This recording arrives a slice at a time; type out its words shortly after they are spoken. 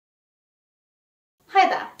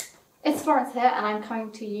it's Florence here, and I'm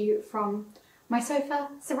coming to you from my sofa,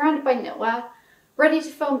 surrounded by knitwear, ready to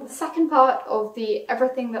film the second part of the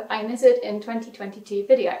Everything That I Knitted in 2022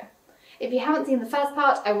 video. If you haven't seen the first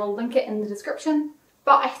part, I will link it in the description.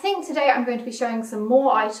 But I think today I'm going to be showing some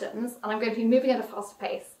more items, and I'm going to be moving at a faster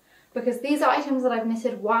pace, because these are items that I've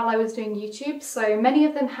knitted while I was doing YouTube, so many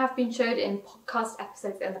of them have been showed in podcast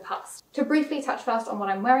episodes in the past. To briefly touch first on what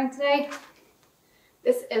I'm wearing today,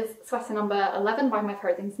 this is sweater number 11 by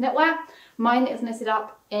my ゚everything's knitwear. Mine is knitted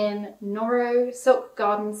up in Noro Silk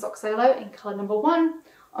Garden Sock Solo in colour number 1,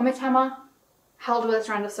 omitama, held with a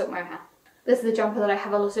strand of silk mohair. This is a jumper that I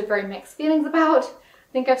have a lot of very mixed feelings about.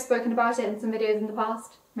 I think I've spoken about it in some videos in the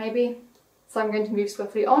past, maybe. So I'm going to move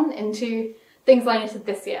swiftly on into things I knitted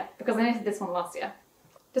this year, because I knitted this one last year.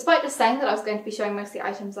 Despite just saying that I was going to be showing most of the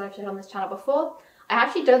items that I've showed on this channel before, I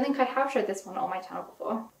actually don't think I have showed this one on my channel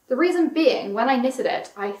before. The reason being, when I knitted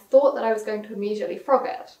it, I thought that I was going to immediately frog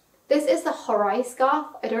it. This is the Horai scarf.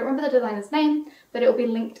 I don't remember the designer's name, but it will be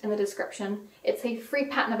linked in the description. It's a free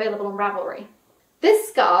pattern available on Ravelry. This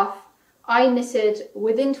scarf I knitted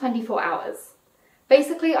within 24 hours.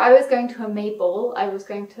 Basically, I was going to a May ball. I was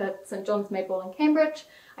going to St John's May ball in Cambridge.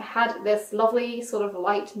 I had this lovely sort of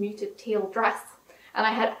light muted teal dress, and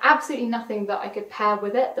I had absolutely nothing that I could pair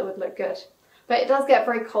with it that would look good. But it does get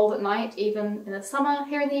very cold at night, even in the summer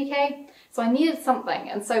here in the UK, so I needed something.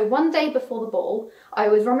 And so one day before the ball, I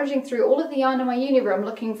was rummaging through all of the yarn in my uni room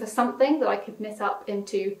looking for something that I could knit up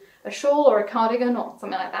into a shawl or a cardigan or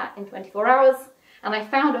something like that in 24 hours. And I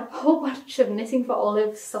found a whole bunch of Knitting for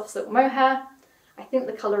Olive's soft silk mohair. I think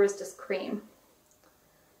the colour is just cream.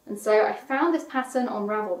 And so I found this pattern on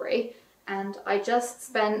Ravelry, and I just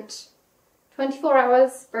spent 24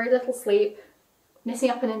 hours, very little sleep, knitting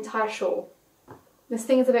up an entire shawl. This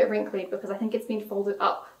thing is a bit wrinkly because I think it's been folded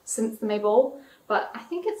up since the May ball, but I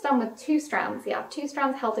think it's done with 2 strands, yeah, 2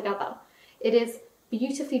 strands held together. It is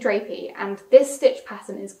beautifully drapey, and this stitch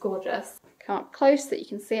pattern is gorgeous. Come up close so that you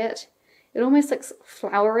can see it. It almost looks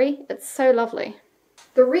flowery. It's so lovely.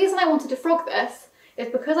 The reason I wanted to frog this is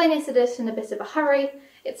because I knitted it in a bit of a hurry.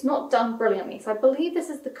 It's not done brilliantly, so I believe this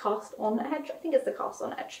is the cast on edge. I think it's the cast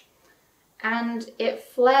on edge. And it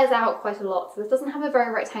flares out quite a lot, so this doesn't have a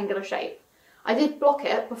very rectangular shape. I did block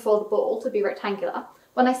it before the ball to be rectangular.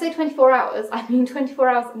 When I say 24 hours, I mean 24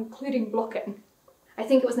 hours including blocking. I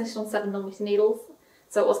think it was knitted on 7mm needles,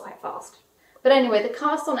 so it was quite fast. But anyway, the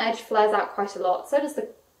cast on edge flares out quite a lot, so does the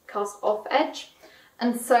cast off edge.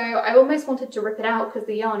 And so I almost wanted to rip it out because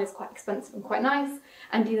the yarn is quite expensive and quite nice,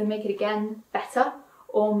 and either make it again better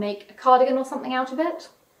or make a cardigan or something out of it.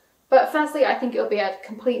 But firstly, I think it will be a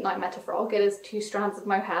complete nightmare to frog. It is 2 strands of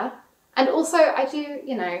mohair. And also I do,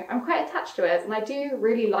 you know, I'm quite attached to it, and I do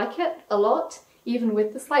really like it a lot, even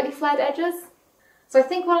with the slightly flared edges. So I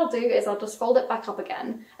think what I'll do is I'll just fold it back up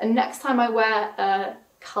again, and next time I wear a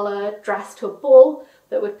colour dress to a ball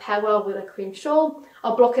that would pair well with a cream shawl,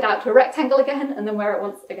 I'll block it out to a rectangle again and then wear it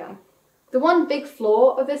once again. The one big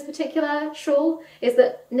flaw of this particular shawl is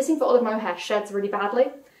that Knitting for Olive mohair sheds really badly.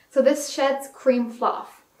 So this sheds cream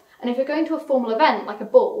fluff. And if you're going to a formal event like a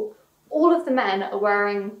ball, all of the men are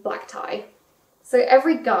wearing black tie. So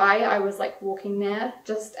every guy I was like walking near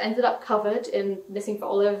just ended up covered in Knitting for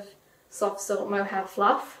Olive soft silk mohair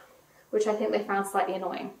fluff, which I think they found slightly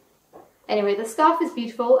annoying. Anyway, the scarf is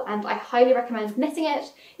beautiful, and I highly recommend knitting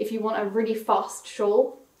it if you want a really fast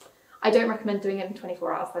shawl. I don't recommend doing it in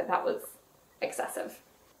 24 hours, like that was excessive.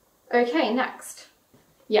 Okay, next.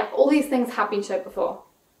 Yeah, all these things have been showed before.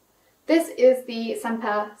 This is the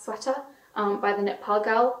Semper sweater by the Nepal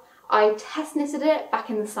girl. I test knitted it back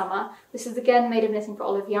in the summer. This is again made of Knitting for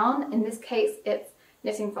Olive yarn. In this case, it's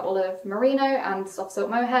Knitting for Olive merino and soft silk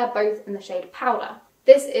mohair, both in the shade powder.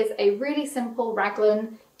 This is a really simple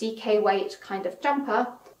raglan DK weight kind of jumper.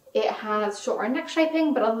 It has short row neck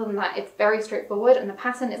shaping, but other than that, it's very straightforward, and the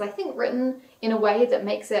pattern is, I think, written in a way that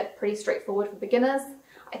makes it pretty straightforward for beginners.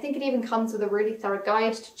 I think it even comes with a really thorough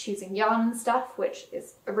guide to choosing yarn and stuff, which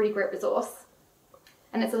is a really great resource.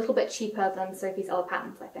 And it's a little bit cheaper than Sophie's other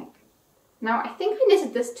patterns, I think. Now, I think I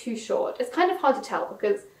knitted this too short. It's kind of hard to tell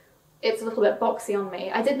because it's a little bit boxy on me.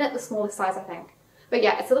 I did knit the smallest size, I think. But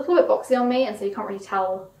yeah, it's a little bit boxy on me, and so you can't really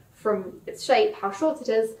tell from its shape how short it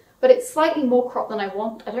is, but it's slightly more cropped than I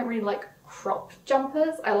want. I don't really like cropped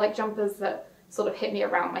jumpers. I like jumpers that sort of hit me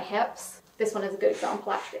around my hips. This one is a good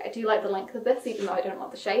example, actually. I do like the length of this, even though I don't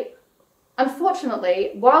like the shape.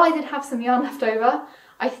 Unfortunately, while I did have some yarn left over,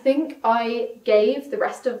 I think I gave the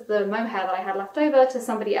rest of the mohair that I had left over to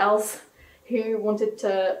somebody else who wanted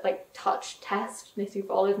to like touch test Knitting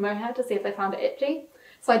for Olive mohair to see if they found it itchy.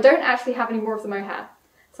 So I don't actually have any more of the mohair.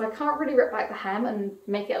 So I can't really rip back the hem and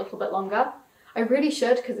make it a little bit longer. I really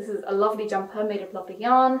should, because this is a lovely jumper made of lovely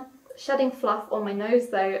yarn. Shedding fluff on my nose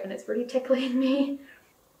though, and it's really tickling me.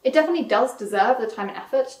 It definitely does deserve the time and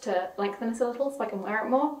effort to lengthen it a little so I can wear it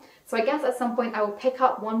more. So I guess at some point I will pick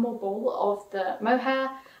up one more ball of the mohair.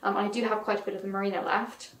 I do have quite a bit of the merino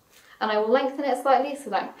left. And I will lengthen it slightly so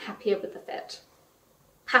that I'm happier with the fit.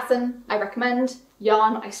 Pattern, I recommend.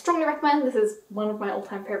 Yarn, I strongly recommend. This is one of my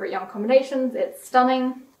all-time favourite yarn combinations. It's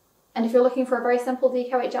stunning. And if you're looking for a very simple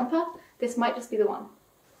DK8 jumper, this might just be the one.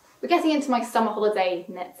 We're getting into my summer holiday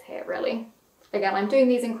knits here, really. Again, I'm doing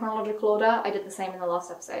these in chronological order. I did the same in the last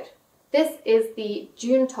episode. This is the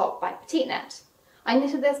June top by Petite Knit. I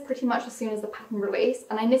knitted this pretty much as soon as the pattern released,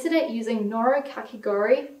 and I knitted it using Noro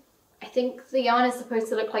kakigori. I think the yarn is supposed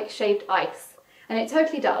to look like shaved ice, and it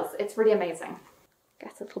totally does. It's really amazing.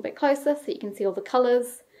 Get a little bit closer so you can see all the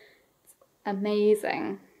colours. It's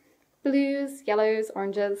amazing. Blues, yellows,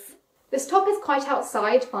 oranges. This top is quite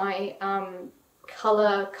outside my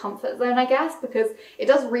colour comfort zone, I guess, because it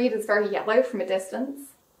does read as very yellow from a distance,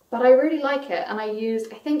 but I really like it, and I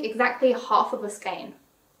used, I think, exactly half of a skein.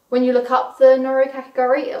 When you look up the Noro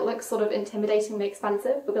kakigori, it looks sort of intimidatingly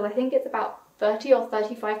expensive, because I think it's about 30 or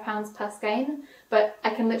 35 pounds per skein, but I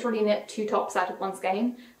can literally knit 2 tops out of 1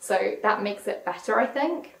 skein, so that makes it better, I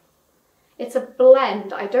think. It's a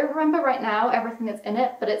blend. I don't remember right now everything that's in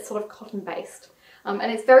it, but it's sort of cotton based, and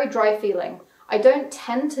it's very dry feeling. I don't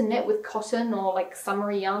tend to knit with cotton or like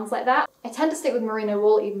summery yarns like that. I tend to stick with merino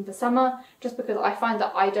wool even for summer, just because I find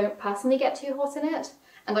that I don't personally get too hot in it,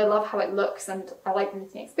 and I love how it looks and I like the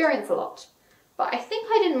knitting experience a lot. But I think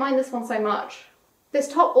I didn't mind this one so much. This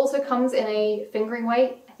top also comes in a fingering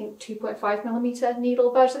weight, I think 2.5mm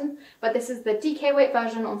needle version, but this is the DK weight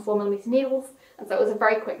version on 4mm needles, and so it was a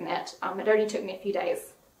very quick knit. It only took me a few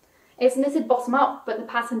days. It's knitted bottom up, but the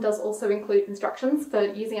pattern does also include instructions for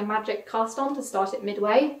using a magic cast on to start it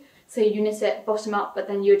midway. So you knit it bottom up, but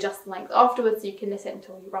then you adjust the length afterwards, so you can knit it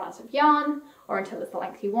until you run out of yarn, or until it's the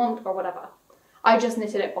length you want, or whatever. I just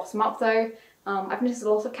knitted it bottom up though. I've knitted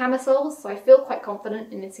a lot of camisoles, so I feel quite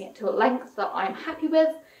confident in knitting it to a length that I'm happy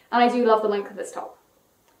with, and I do love the length of this top.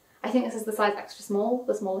 I think this is the size extra small,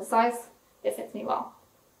 the smallest size. It fits me well.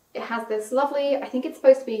 It has this lovely, I think it's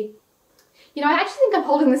supposed to be, you know, I actually think I'm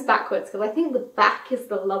holding this backwards because I think the back is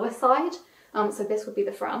the lower side, so this would be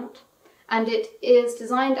the front. And it is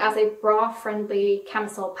designed as a bra-friendly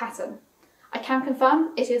camisole pattern. I can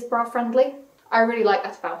confirm it is bra-friendly. I really like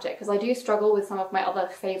that about it because I do struggle with some of my other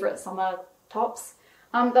favourite summer tops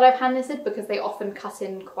that I've hand knitted because they often cut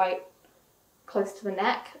in quite close to the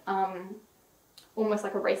neck, almost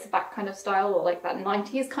like a racer back kind of style, or like that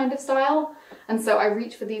 90s kind of style. And so I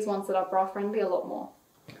reach for these ones that are bra-friendly a lot more.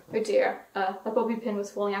 Oh dear, the bobby pin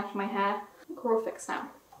was falling out of my hair. We're all fixed now.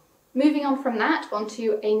 Moving on from that,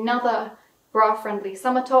 onto another bra-friendly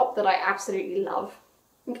summer top that I absolutely love.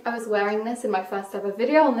 I think I was wearing this in my first ever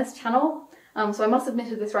video on this channel, so I must have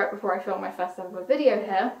knitted this right before I filmed my first ever video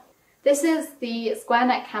here. This is the square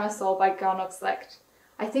neck camisole by Garnog Slicked.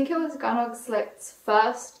 I think it was Garnog Slicked's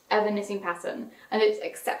first ever knitting pattern, and it's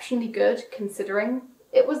exceptionally good considering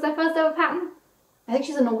it was their first ever pattern. I think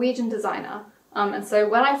she's a Norwegian designer, and so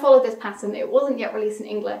when I followed this pattern, it wasn't yet released in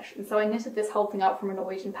English, and so I knitted this whole thing up from a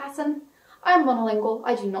Norwegian pattern. I am monolingual,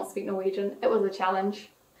 I do not speak Norwegian, it was a challenge.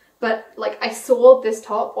 But like, I saw this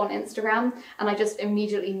top on Instagram and I just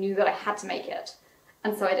immediately knew that I had to make it,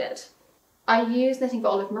 and so I did. I use Knitting for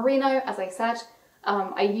Olive Merino, as I said.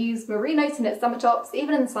 I use merino to knit summer tops.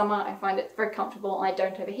 Even in the summer I find it very comfortable and I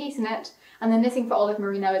don't overheat in it, and the Knitting for Olive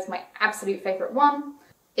Merino is my absolute favourite one.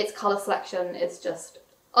 Its colour selection is just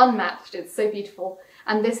unmatched, it's so beautiful,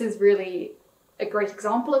 and this is really a great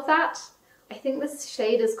example of that. I think this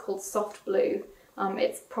shade is called Soft Blue.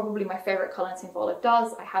 It's probably my favourite colour Knitting for Olive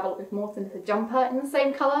does. I have a Olive Morton as a jumper in the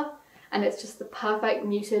same colour, and it's just the perfect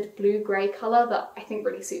muted blue-grey colour that I think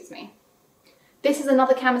really suits me. This is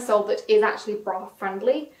another camisole that is actually bra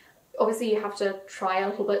friendly. Obviously you have to try a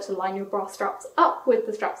little bit to line your bra straps up with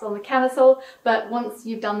the straps on the camisole, but once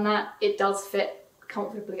you've done that, it does fit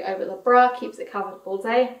comfortably over the bra, keeps it covered all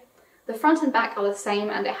day. The front and back are the same,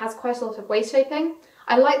 and it has quite a lot of waist shaping.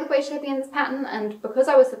 I like the waist shaping in this pattern, and because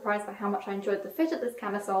I was surprised by how much I enjoyed the fit of this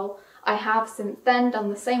camisole, I have since then done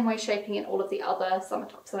the same waist shaping in all of the other summer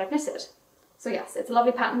tops that I've knitted. So yes, it's a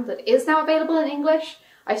lovely pattern that is now available in English.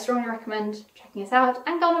 I strongly recommend checking it out,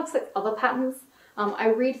 and Garnog Slicked other patterns. I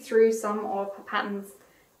read through some of her patterns,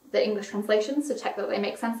 the English translations, to check that they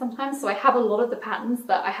make sense sometimes, so I have a lot of the patterns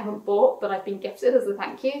that I haven't bought but I've been gifted as a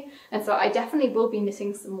thank you, and so I definitely will be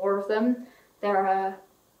knitting some more of them.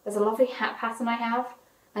 There's a lovely hat pattern I have,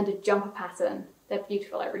 and a jumper pattern. They're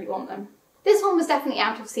beautiful, I really want them. This one was definitely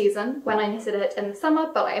out of season when I knitted it in the summer,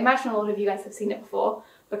 but I imagine a lot of you guys have seen it before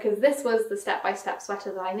because this was the step-by-step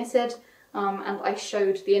sweater that I knitted, and I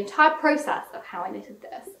showed the entire process of how I knitted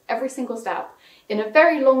this, every single step, in a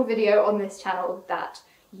very long video on this channel that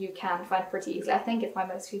you can find pretty easily. I think it's my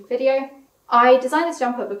most viewed video. I designed this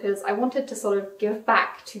jumper because I wanted to sort of give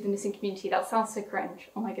back to the knitting community. That sounds so cringe,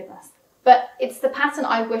 oh my goodness. But it's the pattern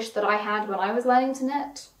I wish that I had when I was learning to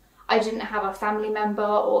knit. I didn't have a family member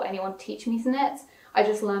or anyone teach me to knit. I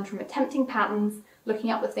just learned from attempting patterns,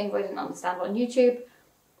 looking up the things I didn't understand on YouTube.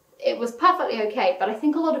 It was perfectly okay, but I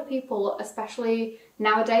think a lot of people, especially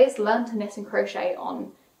nowadays, learn to knit and crochet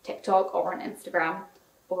on TikTok or on Instagram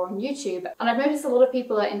or on YouTube. And I've noticed a lot of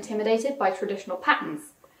people are intimidated by traditional patterns.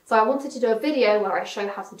 So I wanted to do a video where I show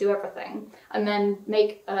how to do everything and then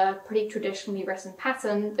make a pretty traditionally written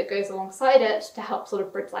pattern that goes alongside it to help sort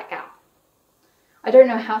of bridge that gap. I don't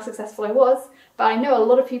know how successful I was, but I know a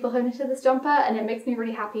lot of people have knitted this jumper and it makes me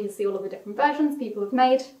really happy to see all of the different versions people have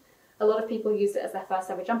made. A lot of people used it as their first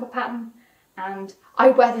ever jumper pattern, and I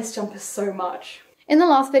wear this jumper so much. In the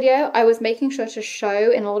last video, I was making sure to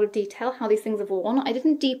show in a lot of detail how these things have worn. I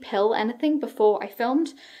didn't de-pill anything before I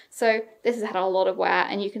filmed, so this has had a lot of wear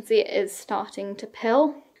and you can see it is starting to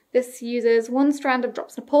pill. This uses one strand of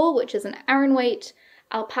Drops Nepal, which is an Aran weight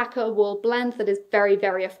alpaca wool blend that is very,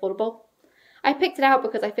 very affordable. I picked it out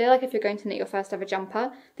because I feel like if you're going to knit your first ever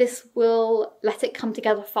jumper, this will let it come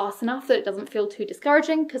together fast enough that it doesn't feel too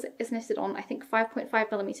discouraging because it's knitted on, I think,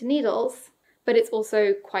 5.5mm needles, but it's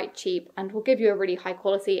also quite cheap and will give you a really high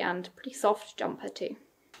quality and pretty soft jumper too.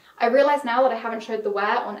 I realise now that I haven't showed the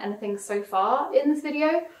wear on anything so far in this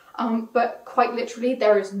video, but quite literally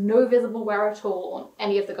there is no visible wear at all on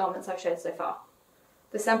any of the garments I've showed so far.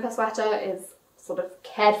 The Semper sweater is sort of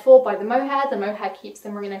cared for by the mohair keeps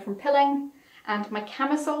the merino from pilling, and my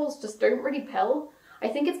camisoles just don't really pill. I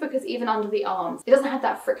think it's because even under the arms, it doesn't have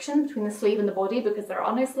that friction between the sleeve and the body because there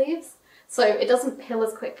are no sleeves, so it doesn't pill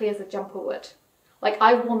as quickly as a jumper would. Like,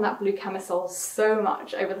 I've worn that blue camisole so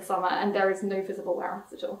much over the summer and there is no visible wear on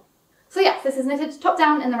it at all. So yes, this is knitted top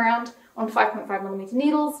down in the round on 5.5mm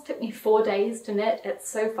needles. It took me 4 days to knit, it's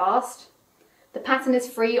so fast. The pattern is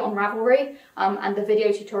free on Ravelry, and the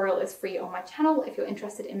video tutorial is free on my channel if you're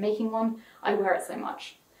interested in making one. I wear it so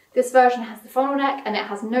much. This version has the funnel neck and it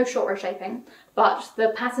has no short row shaping, but the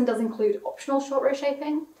pattern does include optional short row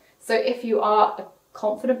shaping. So if you are a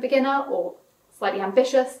confident beginner or slightly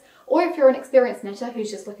ambitious, or if you're an experienced knitter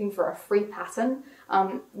who's just looking for a free pattern,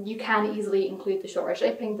 you can easily include the short row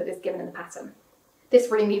shaping that is given in the pattern.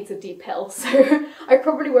 This really needs a de-pill, so I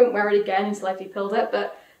probably won't wear it again until I've de-pilled it,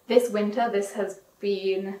 but this winter this has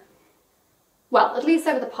been, well, at least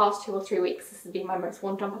over the past 2 or 3 weeks, this has been my most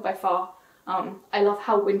worn jumper by far. I love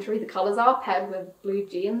how wintry the colours are paired with blue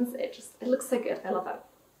jeans. It looks so good, I love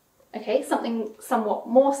it. Okay, something somewhat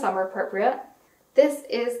more summer appropriate. This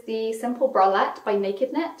is the Simple Bralette by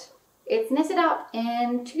Naked Knit. It's knitted out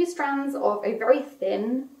in 2 strands of a very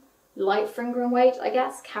thin, light finger and weight, I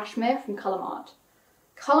guess, cashmere from Colourmart.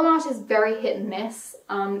 Colourmart is very hit and miss.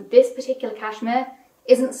 This particular cashmere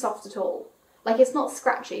isn't soft at all. Like, it's not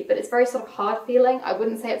scratchy, but it's very sort of hard feeling. I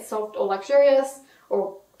wouldn't say it's soft or luxurious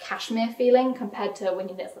or cashmere feeling compared to when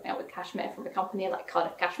you knit something out with cashmere from a company like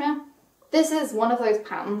Cardiff Cashmere. This is one of those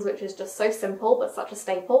patterns which is just so simple but such a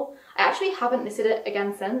staple. I actually haven't knitted it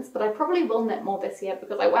again since, but I probably will knit more this year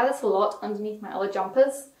because I wear this a lot underneath my other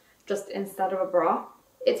jumpers, just instead of a bra.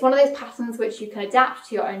 It's one of those patterns which you can adapt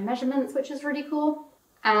to your own measurements, which is really cool.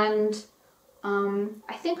 And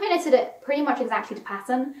I think I knitted it pretty much exactly to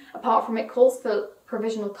pattern, apart from it calls for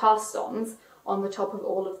provisional cast-ons on the top of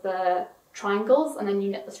all of the triangles and then you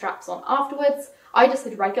knit the straps on afterwards. I just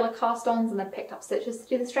did regular cast-ons and then picked up stitches to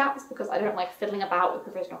do the straps because I don't like fiddling about with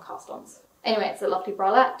provisional cast-ons. Anyway, it's a lovely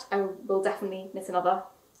bralette. I will definitely knit another.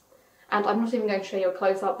 And I'm not even going to show you a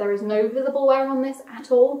close-up. There is no visible wear on this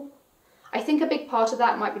at all. I think a big part of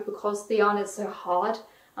that might be because the yarn is so hard.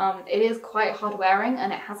 It is quite hard wearing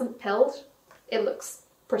and it hasn't pilled. It looks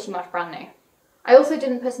pretty much brand new. I also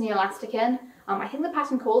didn't put any elastic in. I think the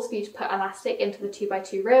pattern calls for you to put elastic into the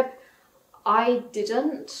 2x2 rib. I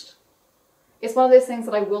didn't. It's one of those things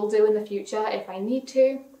that I will do in the future if I need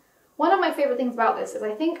to. One of my favourite things about this is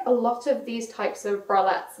I think a lot of these types of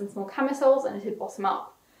bralettes and small camisoles are knitted bottom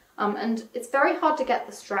up. And it's very hard to get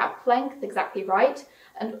the strap length exactly right,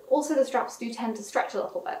 and also the straps do tend to stretch a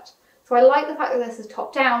little bit. So I like the fact that this is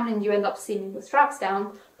top down and you end up seaming the straps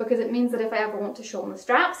down, because it means that if I ever want to shorten the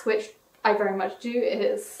straps, which I very much do, it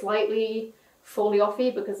is slightly fully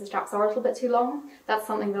offy because the straps are a little bit too long. That's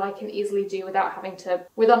something that I can easily do without having to,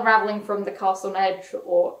 with unravelling from the cast on edge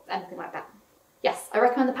or anything like that. Yes, I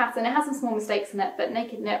recommend the pattern. It has some small mistakes in it, but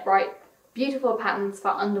Naked Knit write Beautiful patterns for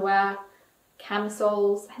underwear,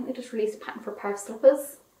 camisoles. I think they just released a pattern for a pair of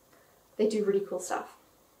slippers. They do really cool stuff.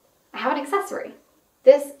 I have an accessory.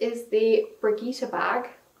 This is the Brigitte bag.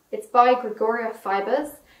 It's by Gregoria Fibers,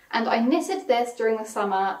 and I knitted this during the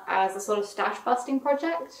summer as a sort of stash busting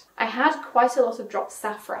project. I had quite a lot of dropped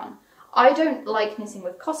saffron. I don't like knitting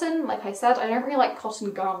with cotton. Like I said, I don't really like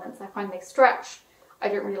cotton garments. I find they stretch. I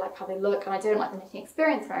don't really like how they look, and I don't like the knitting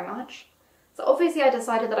experience very much. So obviously I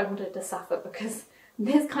decided that I wanted to suffer, because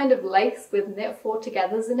this kind of lace with knit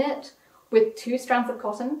 4-togethers in it, with 2 strands of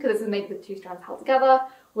cotton, because this is made with 2 strands held together,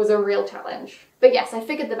 was a real challenge. But yes, I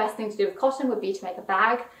figured the best thing to do with cotton would be to make a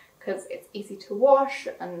bag, because it's easy to wash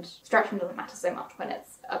and stretching doesn't matter so much when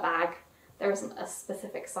it's a bag. There isn't a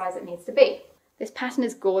specific size it needs to be. This pattern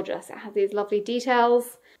is gorgeous. It has these lovely details.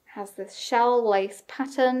 It has this shell lace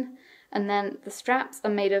pattern, and then the straps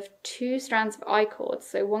are made of 2 strands of I-cord.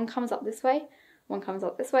 So one comes up this way, one comes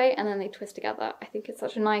up this way, and then they twist together. I think it's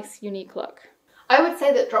such a nice, unique look. I would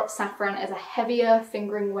say that dropped saffron is a heavier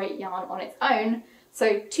fingering weight yarn on its own,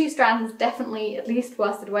 so 2 strands definitely at least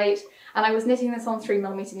worsted weight, and I was knitting this on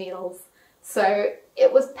 3mm needles, so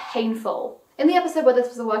it was painful. In the episode where this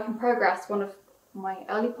was a work in progress, one of my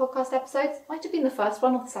early podcast episodes, might have been the first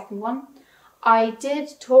one or the second one, I did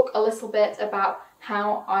talk a little bit about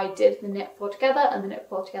how I did the knit 4-together and the knit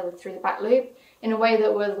 4-together through the back loop in a way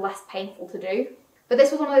that was less painful to do. But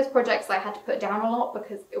this was one of those projects that I had to put down a lot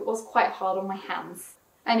because it was quite hard on my hands.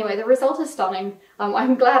 Anyway, the result is stunning.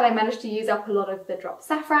 I'm glad I managed to use up a lot of the dropped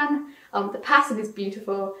saffron. The pattern is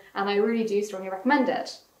beautiful, and I really do strongly recommend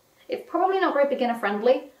it. It's probably not very beginner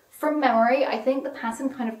friendly. From memory, I think the pattern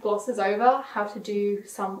kind of glosses over how to do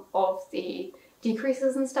some of the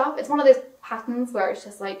decreases and stuff. It's one of those patterns where it's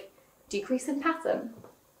just like, decrease in pattern.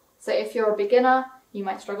 So if you're a beginner, you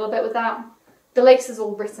might struggle a bit with that. The lace is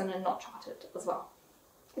all written and not charted as well.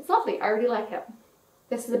 It's lovely, I really like it.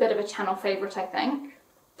 This is a bit of a channel favourite, I think.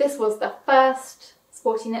 This was the first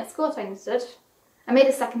sporty knit skirt I knitted. I made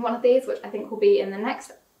a second one of these, which I think will be in the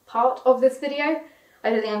next part of this video. I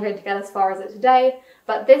don't think I'm going to get as far as it today,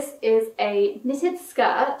 but this is a knitted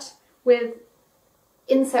skirt with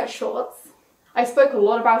insert shorts. I spoke a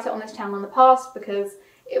lot about it on this channel in the past because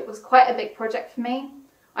it was quite a big project for me.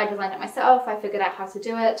 I designed it myself, I figured out how to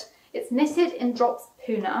do it. It's knitted in drops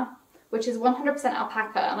puna, which is 100%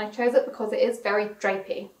 alpaca, and I chose it because it is very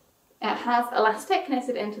drapey. It has elastic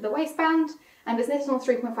knitted into the waistband, and it's knitted on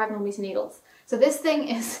 3.5mm needles. So this thing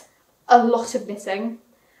is a lot of knitting.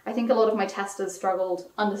 I think a lot of my testers struggled,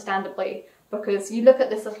 understandably, because you look at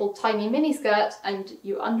this little tiny mini skirt and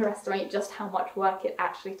you underestimate just how much work it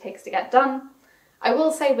actually takes to get done. I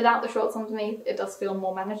will say without the shorts underneath, it does feel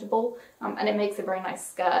more manageable, and it makes a very nice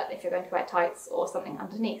skirt if you're going to wear tights or something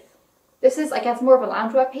underneath. This is, I guess, more of a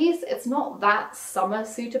loungewear piece. It's not that summer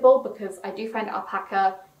suitable because I do find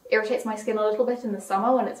alpaca irritates my skin a little bit in the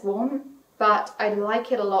summer when it's warm, but I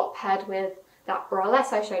like it a lot paired with that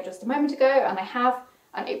bralette I showed just a moment ago, and I have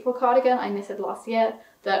an April cardigan I knitted last year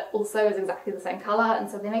that also is exactly the same colour,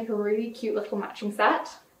 and so they make a really cute little matching set.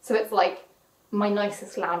 So it's like my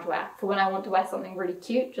nicest loungewear for when I want to wear something really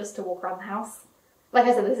cute just to walk around the house. Like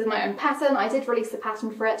I said, this is my own pattern. I did release the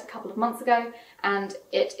pattern for it a couple of months ago, and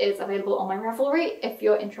it is available on my Ravelry if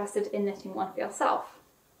you're interested in knitting one for yourself.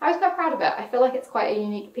 I was quite proud of it. I feel like it's quite a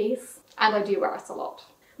unique piece, and I do wear it a lot.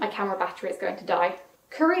 My camera battery is going to die.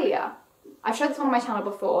 Carelia. I've showed this one on my channel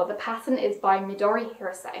before. The pattern is by Midori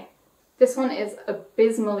Hirase. This one is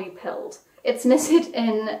abysmally pilled. It's knitted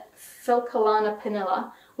in filcolana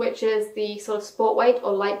pernilla, which is the sort of sport weight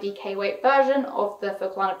or light DK weight version of the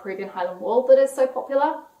filcolana Peruvian highland wool that is so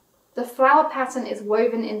popular. The flower pattern is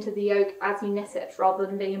woven into the yoke as you knit it rather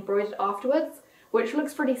than being embroidered afterwards, which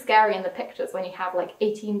looks pretty scary in the pictures when you have like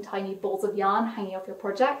 18 tiny balls of yarn hanging off your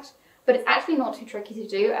project, but it's actually not too tricky to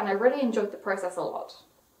do, and I really enjoyed the process a lot.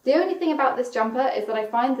 The only thing about this jumper is that I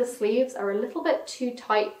find the sleeves are a little bit too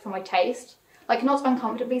tight for my taste. Like, not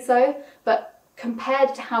uncomfortably so, but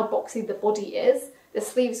compared to how boxy the body is, the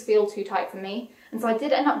sleeves feel too tight for me, and so I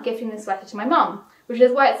did end up gifting this sweater to my mum, which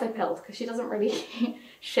is why it's so pilled, because she doesn't really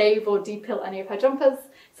shave or depill any of her jumpers,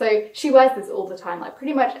 so she wears this all the time. Like,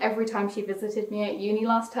 pretty much every time she visited me at uni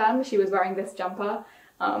last term, she was wearing this jumper,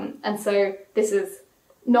 and so this is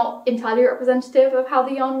not entirely representative of how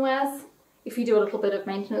the yarn wears. If you do a little bit of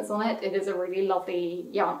maintenance on it, it is a really lovely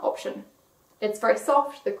yarn option. It's very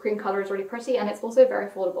soft, the cream colour is really pretty, and it's also very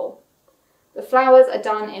affordable. The flowers are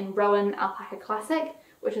done in Rowan Alpaca Classic,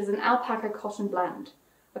 which is an alpaca cotton blend.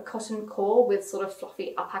 A cotton core with sort of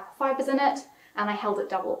fluffy alpaca fibres in it, and I held it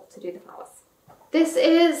double to do the flowers. This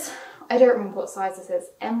is, I don't remember what size this is,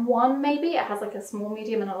 M1 maybe? It has like a small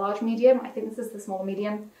medium and a large medium. I think this is the small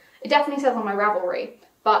medium. It definitely says on my Ravelry,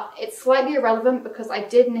 but it's slightly irrelevant because I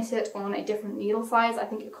did knit it on a different needle size. I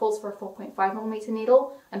think it calls for a 4.5mm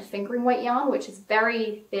needle and fingering weight yarn, which is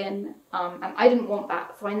very thin, and I didn't want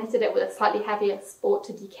that, so I knitted it with a slightly heavier sport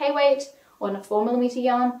to DK weight on a 4mm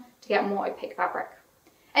yarn to get more opaque fabric.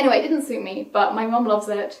 Anyway, it didn't suit me, but my mum loves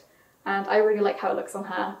it, and I really like how it looks on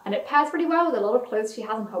her, and it pairs really well with a lot of clothes she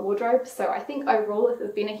has in her wardrobe, so I think overall this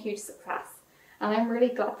has been a huge success, and I'm really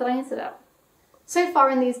glad that I knitted it. So far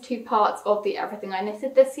in these two parts of the everything I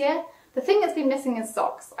knitted this year, the thing that's been missing is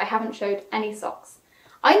socks. I haven't showed any socks.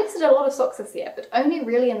 I knitted a lot of socks this year, but only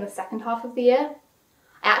really in the second half of the year.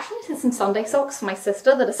 I actually knitted some Sunday socks for my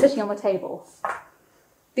sister that are sitting on the table.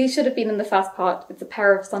 These should have been in the first part. It's a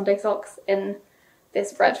pair of Sunday socks in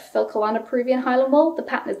this red filcolana Peruvian highland wool. The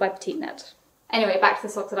pattern is by Petite Knit. Anyway, back to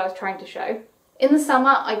the socks that I was trying to show. In the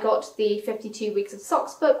summer, I got the 52 Weeks of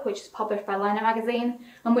Socks book, which is published by Liner magazine,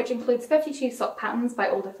 and which includes 52 sock patterns by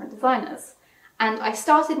all different designers. And I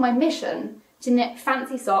started my mission to knit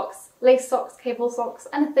fancy socks, lace socks, cable socks,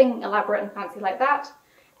 anything elaborate and fancy like that,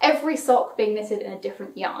 every sock being knitted in a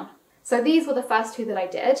different yarn. So these were the first two that I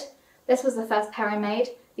did. This was the first pair I made.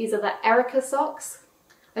 These are the Erica socks.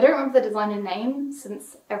 I don't remember the designer name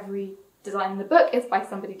since every design in the book is by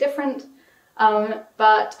somebody different.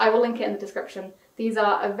 But I will link it in the description. These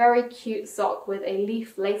are a very cute sock with a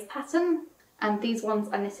leaf lace pattern, and these ones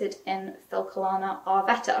are knitted in filcolana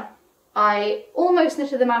arwetta. I almost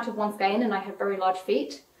knitted them out of one skein and I have very large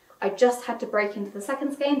feet. I just had to break into the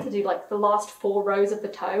second skein to do like the last 4 rows of the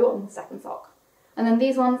toe on the second sock. And then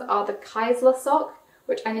these ones are the Kaisler sock,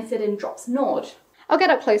 which I knitted in drops Nord. I'll get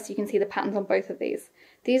up close so you can see the patterns on both of these.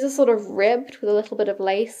 These are sort of ribbed with a little bit of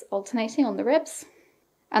lace alternating on the ribs.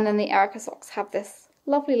 And then the Erica socks have this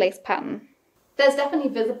lovely lace pattern. There's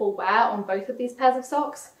definitely visible wear on both of these pairs of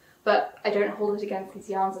socks, but I don't hold it against these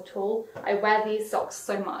yarns at all. I wear these socks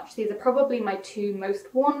so much. These are probably my 2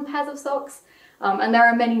 most worn pairs of socks, and there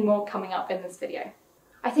are many more coming up in this video.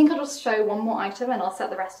 I think I'll just show one more item and I'll set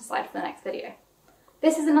the rest aside for the next video.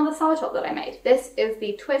 This is another summer top that I made. This is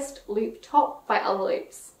the Twist Loop Top by Ella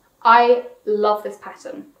Loops. I love this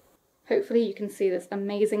pattern. Hopefully you can see this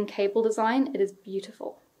amazing cable design. It is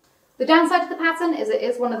beautiful. The downside to the pattern is it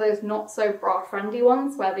is one of those not so bra friendly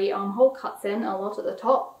ones where the armhole cuts in a lot at the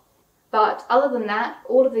top. But other than that,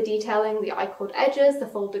 all of the detailing, the I-cord edges, the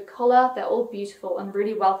folded collar, they're all beautiful and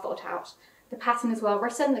really well thought out. The pattern is well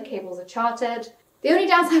written, the cables are charted. The only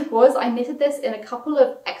downside was I knitted this in a couple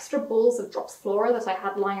of extra balls of drops Flora that I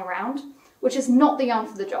had lying around, which is not the yarn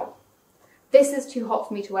for the job. This is too hot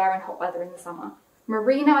for me to wear in hot weather in the summer.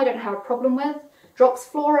 Merino I don't have a problem with. Drops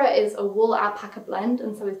Flora is a wool alpaca blend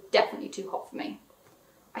and so is definitely too hot for me.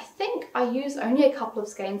 I think I used only a couple of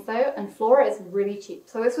skeins though, and Flora is really cheap,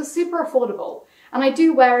 so this was super affordable. And I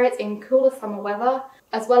do wear it in cooler summer weather,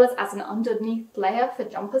 as well as an underneath layer for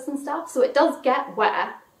jumpers and stuff, so it does get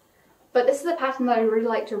wear. But this is a pattern that I really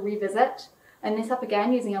like to revisit and knit up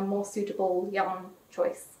again using a more suitable yarn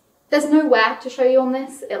choice. There's no wear to show you on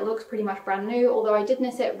this. It looks pretty much brand new, although I did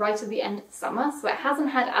knit it right at the end of the summer, so it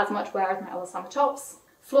hasn't had as much wear as my other summer tops.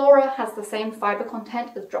 Flora has the same fibre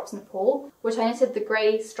content as Drops Nepal, which I knitted the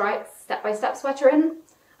grey striped step-by-step sweater in,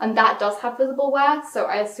 and that does have visible wear, so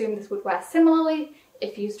I assume this would wear similarly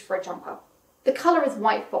if used for a jumper. The colour is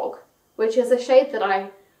White Fog, which is a shade that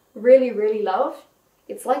I really love.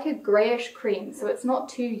 It's like a greyish cream, so it's not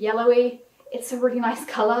too yellowy. It's a really nice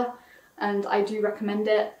colour, and I do recommend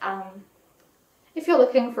it. If you're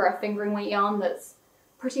looking for a fingering weight yarn that's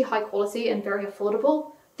pretty high quality and very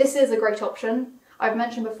affordable, this is a great option. I've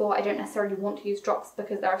mentioned before I don't necessarily want to use drops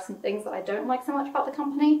because there are some things that I don't like so much about the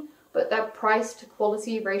company, but their price to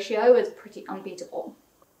quality ratio is pretty unbeatable.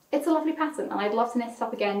 It's a lovely pattern and I'd love to knit it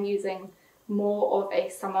up again using more of a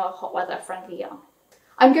summer hot weather friendly yarn.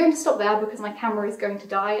 I'm going to stop there because my camera is going to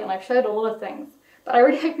die and I've showed a lot of things, but I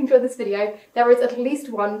really hope you enjoyed this video. There is at least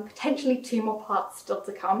 1, potentially 2 more parts still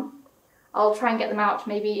to come. I'll try and get them out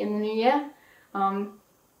maybe in the new year.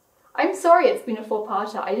 I'm sorry it's been a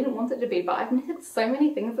 4-parter, I didn't want it to be, but I've knitted so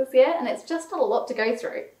many things this year and it's just a lot to go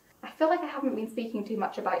through. I feel like I haven't been speaking too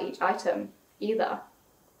much about each item either.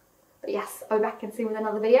 But yes, I'll be back soon with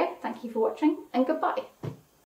another video. Thank you for watching and goodbye.